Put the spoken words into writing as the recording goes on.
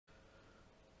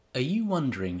Are you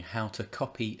wondering how to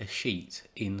copy a sheet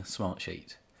in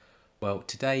Smartsheet? Well,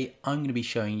 today I'm going to be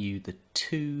showing you the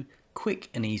two quick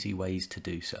and easy ways to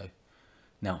do so.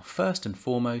 Now, first and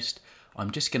foremost,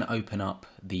 I'm just going to open up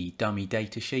the dummy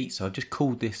data sheet. So I've just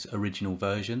called this original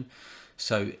version.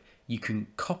 So you can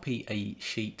copy a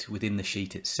sheet within the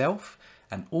sheet itself,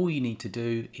 and all you need to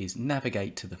do is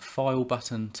navigate to the File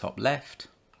button top left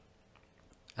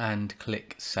and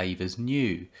click Save as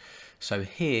New. So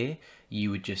here you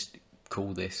would just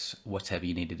call this whatever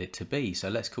you needed it to be. So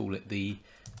let's call it the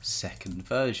second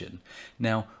version.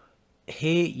 Now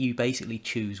here you basically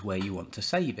choose where you want to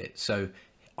save it. So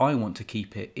I want to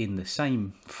keep it in the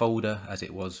same folder as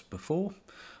it was before.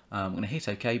 I'm going to hit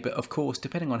OK, but of course,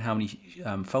 depending on how many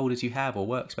folders you have or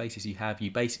workspaces you have,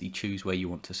 you basically choose where you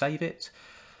want to save it.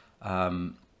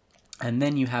 And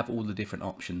then you have all the different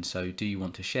options. So do you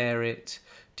want to share it?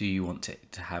 Do you want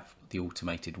it to have the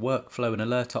automated workflow and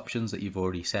alert options that you've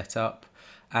already set up?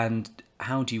 And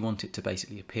how do you want it to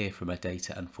basically appear from a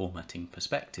data and formatting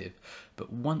perspective?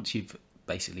 But once you've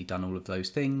basically done all of those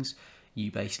things,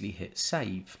 you basically hit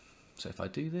save. So if I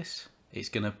do this, it's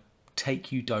going to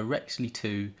take you directly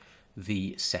to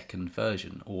the second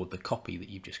version, or the copy that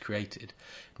you've just created.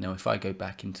 Now if I go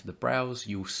back into the browse,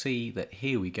 you'll see that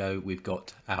here we go, we've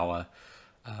got our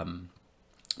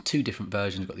two different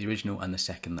versions. We've got the original and the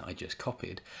second that I just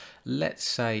copied. Let's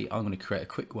say I'm going to create a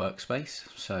quick workspace.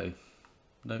 So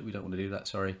no, we don't want to do that,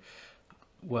 sorry.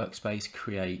 Workspace,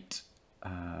 create,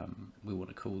 we want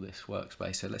to call this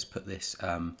workspace, so let's put this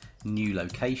new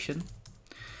location.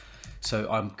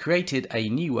 So I've created a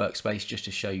new workspace just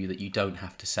to show you that you don't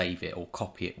have to save it or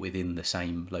copy it within the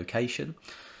same location.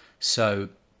 So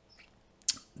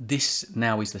this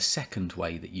now is the second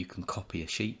way that you can copy a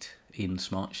sheet in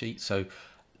Smartsheet. So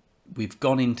we've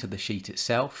gone into the sheet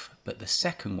itself, but the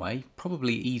second way,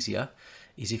 probably easier,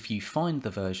 is if you find the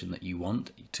version that you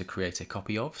want to create a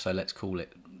copy of. So let's call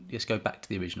it, let's go back to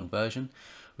the original version.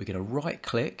 We're going to right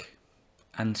click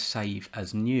and save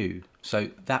as new. So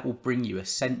that will bring you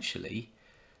essentially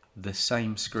the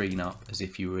same screen up as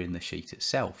if you were in the sheet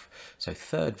itself. So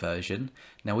third version,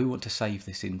 now we want to save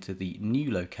this into the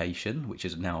new location, which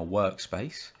is now a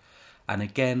workspace. And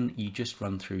again, you just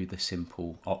run through the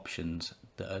simple options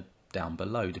that are down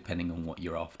below, depending on what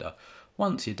you're after.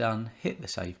 Once you're done, hit the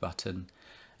save button,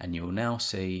 and you'll now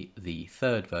see the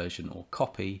third version or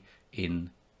copy in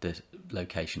the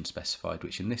location specified,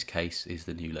 which in this case is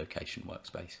the new location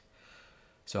workspace.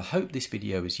 So I hope this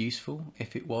video was useful.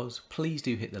 If it was, please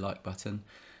do hit the like button,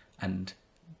 and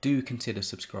do consider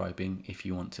subscribing if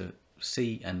you want to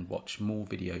see and watch more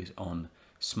videos on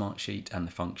Smartsheet and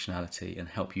the functionality and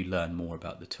help you learn more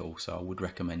about the tool. So I would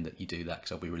recommend that you do that,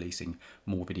 because I'll be releasing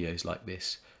more videos like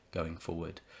this going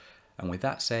forward. And with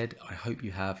that said, I hope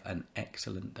you have an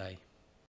excellent day.